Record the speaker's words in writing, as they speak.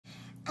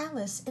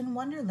Alice in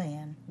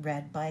Wonderland,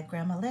 read by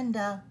Grandma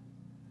Linda.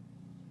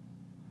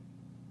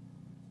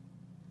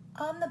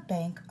 On the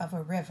bank of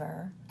a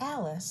river,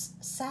 Alice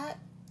sat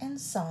and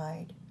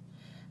sighed.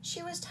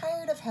 She was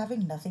tired of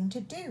having nothing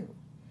to do.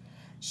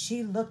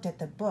 She looked at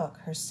the book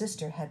her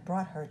sister had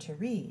brought her to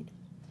read.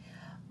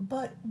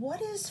 But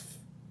what is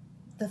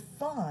the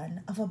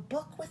fun of a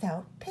book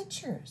without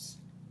pictures?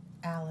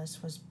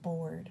 Alice was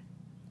bored.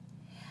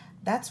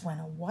 That's when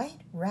a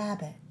white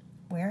rabbit,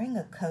 wearing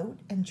a coat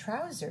and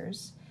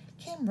trousers,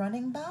 came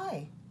running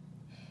by.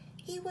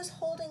 He was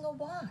holding a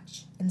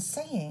watch and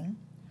saying,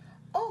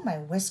 "Oh, my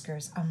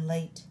whiskers, I'm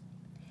late."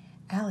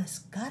 Alice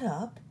got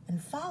up and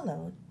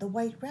followed the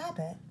white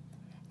rabbit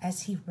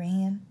as he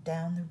ran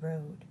down the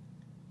road.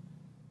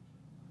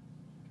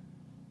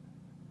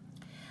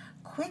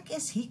 Quick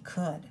as he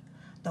could,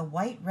 the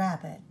white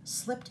rabbit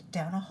slipped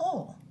down a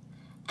hole.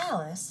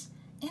 Alice,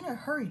 in a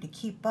hurry to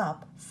keep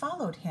up,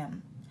 followed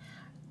him.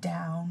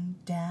 Down,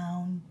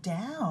 down,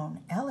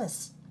 down,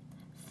 Alice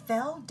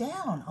fell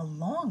down a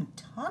long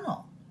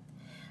tunnel.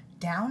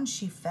 Down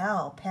she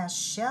fell past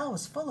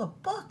shelves full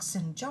of books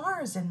and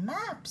jars and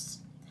maps.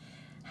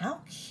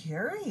 How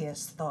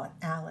curious, thought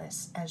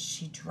Alice as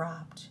she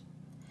dropped.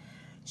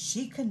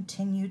 She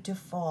continued to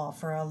fall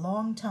for a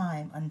long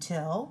time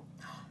until,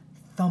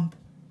 thump,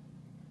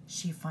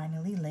 she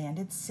finally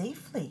landed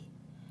safely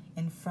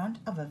in front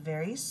of a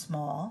very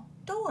small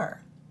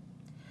door.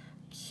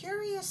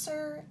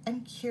 "Curiouser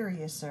and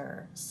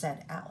curiouser,"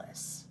 said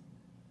Alice.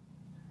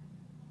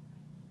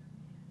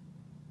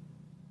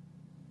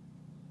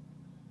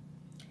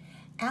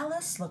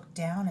 Alice looked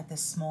down at the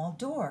small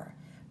door,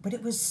 but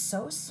it was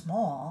so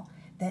small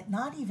that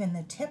not even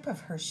the tip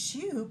of her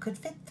shoe could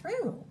fit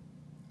through.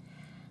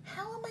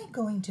 How am I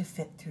going to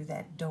fit through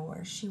that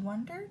door? She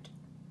wondered.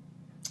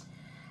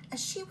 As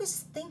she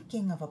was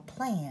thinking of a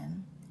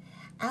plan,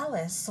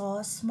 Alice saw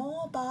a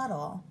small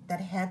bottle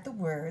that had the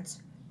words,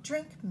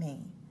 "Drink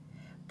me,"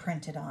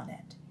 printed on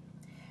it.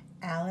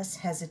 Alice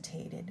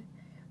hesitated,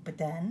 but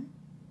then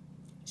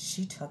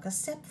she took a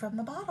sip from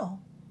the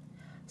bottle.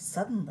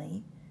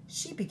 Suddenly,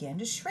 she began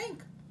to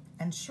shrink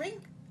and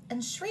shrink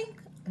and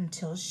shrink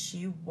until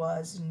she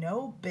was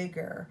no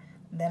bigger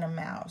than a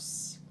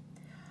mouse,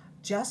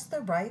 just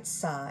the right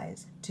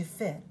size to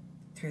fit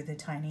through the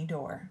tiny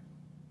door.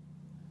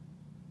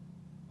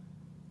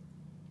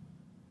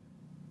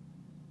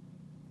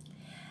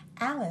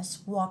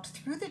 Alice walked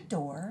through the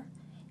door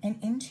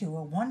and into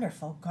a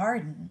wonderful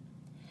garden.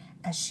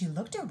 As she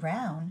looked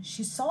around,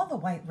 she saw the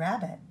white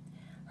rabbit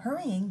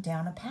hurrying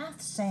down a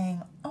path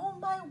saying, "Oh,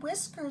 my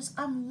whiskers,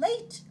 I'm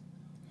late."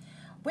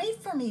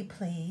 "Wait for me,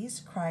 please,"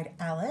 cried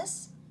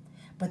Alice.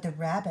 But the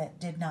rabbit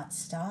did not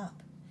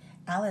stop.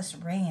 Alice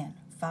ran,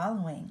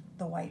 following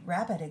the white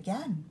rabbit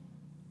again.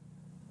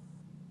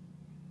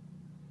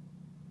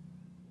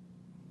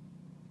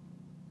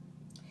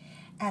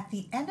 At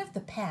the end of the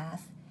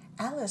path,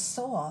 Alice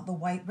saw the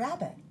white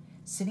rabbit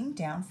sitting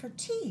down for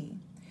tea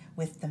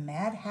with the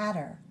Mad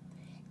Hatter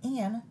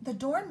and the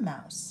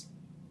Dormouse.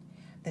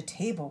 The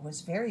table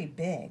was very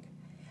big,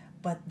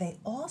 but they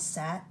all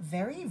sat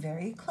very,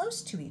 very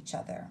close to each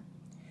other.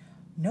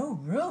 "No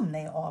room,"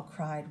 they all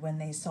cried when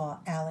they saw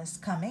Alice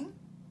coming.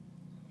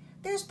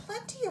 "There's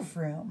plenty of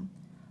room.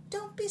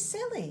 Don't be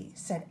silly,"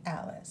 said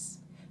Alice,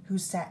 who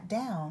sat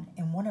down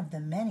in one of the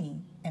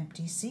many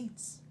empty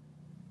seats.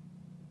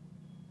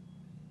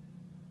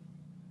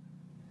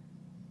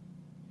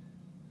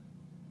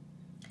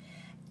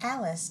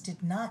 Alice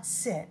did not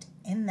sit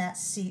in that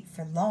seat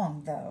for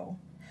long, though.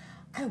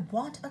 "I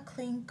want a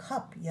clean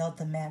cup," yelled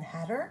the Mad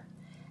Hatter.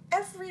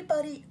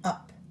 "Everybody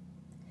up!"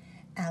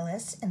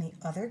 Alice and the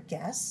other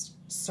guests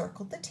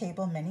circled the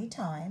table many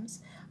times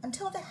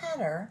until the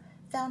Hatter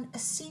found a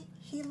seat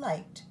he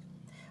liked.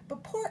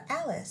 But poor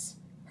Alice,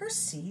 her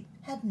seat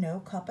had no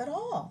cup at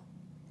all.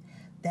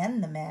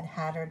 Then the Mad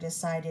Hatter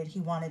decided he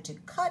wanted to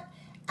cut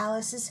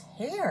Alice's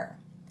hair.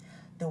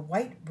 The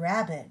white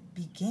rabbit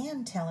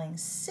began telling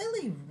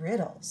silly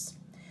riddles.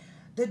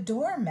 The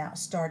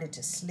Dormouse started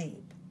to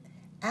sleep.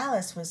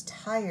 Alice was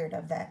tired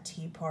of that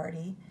tea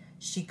party.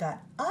 She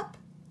got up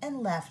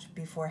and left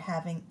before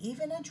having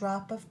even a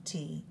drop of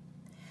tea.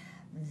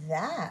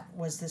 "That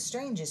was the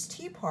strangest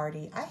tea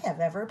party I have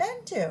ever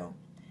been to,"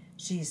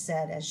 she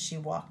said as she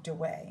walked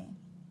away.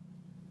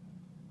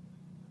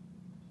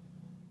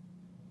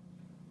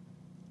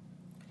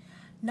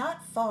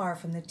 Not far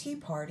from the tea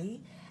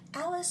party,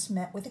 Alice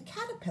met with a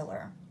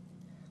caterpillar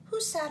who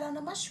sat on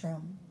a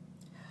mushroom.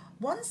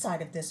 "One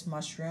side of this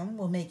mushroom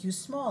will make you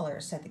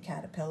smaller," said the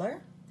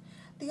caterpillar.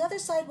 "The other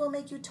side will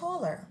make you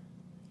taller."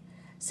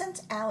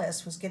 Since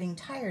Alice was getting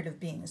tired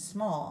of being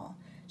small,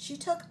 she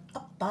took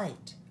a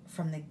bite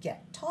from the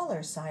get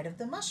taller side of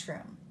the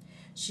mushroom.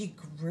 She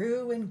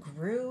grew and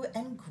grew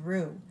and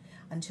grew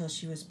until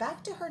she was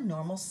back to her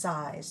normal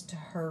size, to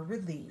her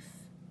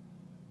relief.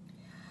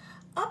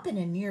 Up in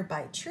a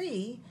nearby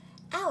tree,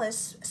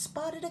 Alice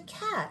spotted a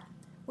cat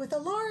with a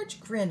large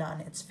grin on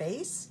its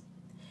face.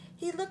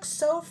 He looked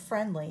so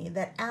friendly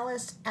that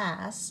Alice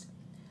asked,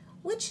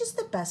 "Which is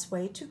the best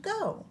way to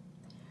go?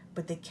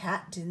 But the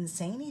cat didn't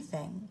say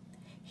anything.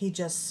 He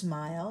just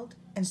smiled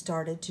and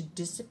started to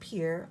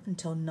disappear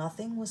until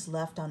nothing was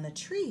left on the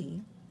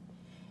tree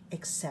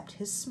except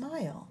his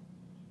smile.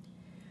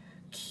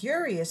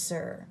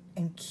 "Curiouser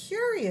and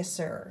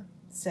curiouser,"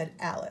 said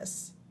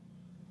Alice.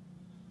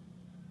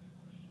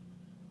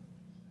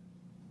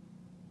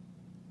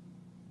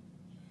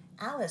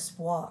 Alice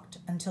walked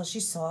until she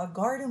saw a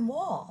garden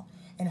wall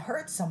and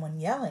heard someone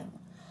yelling,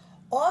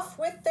 "Off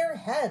with their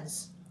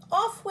heads!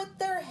 Off with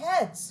their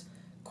heads!"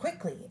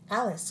 Quickly,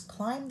 Alice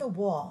climbed the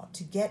wall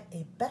to get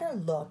a better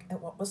look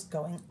at what was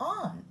going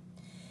on.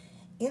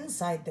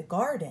 Inside the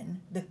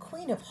garden, the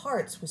Queen of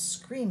Hearts was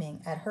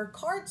screaming at her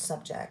card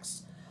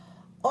subjects,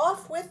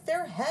 "Off with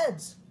their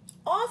heads!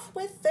 Off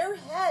with their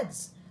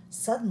heads!"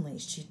 Suddenly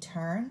she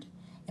turned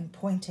and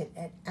pointed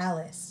at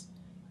Alice.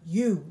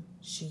 "You,"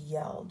 she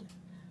yelled.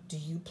 "Do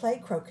you play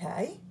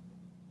croquet?"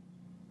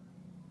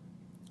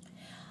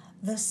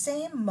 The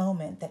same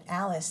moment that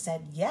Alice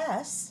said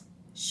yes,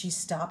 she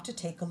stopped to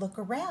take a look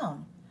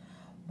around.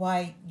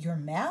 "Why, your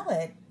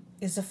mallet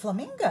is a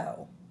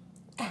flamingo."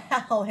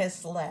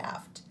 Alice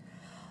laughed.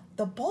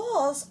 "The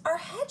balls are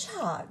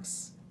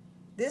hedgehogs.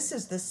 This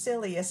is the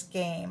silliest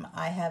game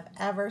I have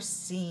ever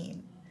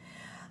seen."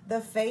 The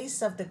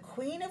face of the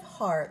Queen of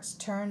Hearts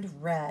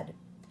turned red,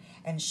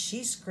 and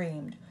she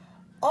screamed,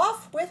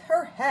 "Off with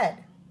her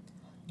head!"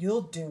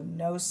 "You'll do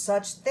no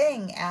such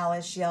thing,"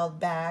 Alice yelled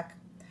back.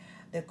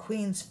 The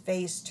Queen's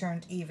face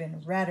turned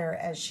even redder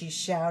as she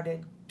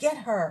shouted, "Get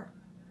her!"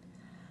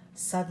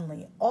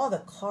 Suddenly, all the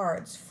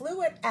cards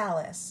flew at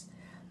Alice.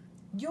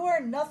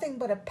 "You're nothing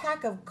but a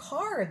pack of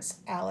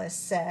cards," Alice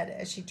said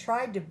as she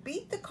tried to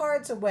beat the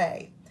cards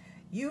away.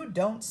 "You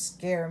don't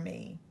scare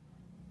me."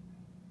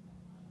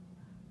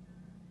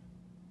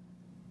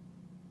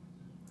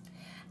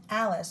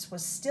 Alice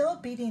was still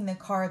beating the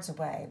cards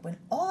away when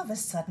all of a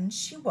sudden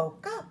she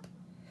woke up.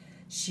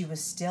 She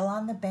was still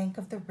on the bank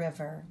of the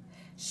river.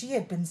 She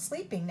had been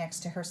sleeping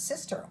next to her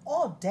sister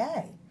all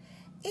day.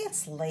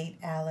 "It's late,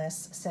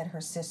 Alice," said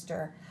her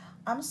sister.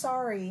 "I'm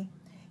sorry.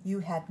 You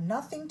had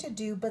nothing to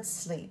do but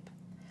sleep.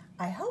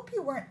 I hope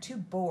you weren't too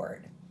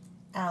bored."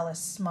 Alice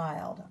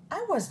smiled.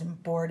 "I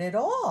wasn't bored at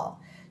all."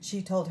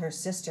 She told her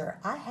sister,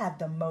 "I had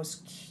the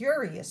most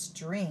curious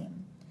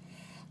dream."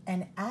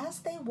 And as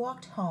they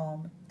walked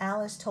home,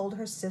 Alice told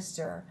her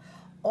sister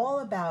all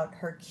about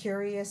her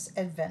curious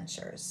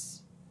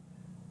adventures.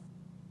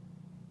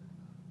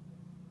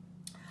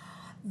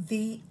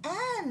 The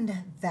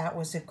end. That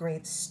was a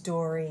great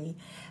story.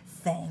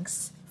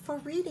 Thanks for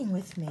reading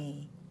with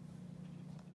me.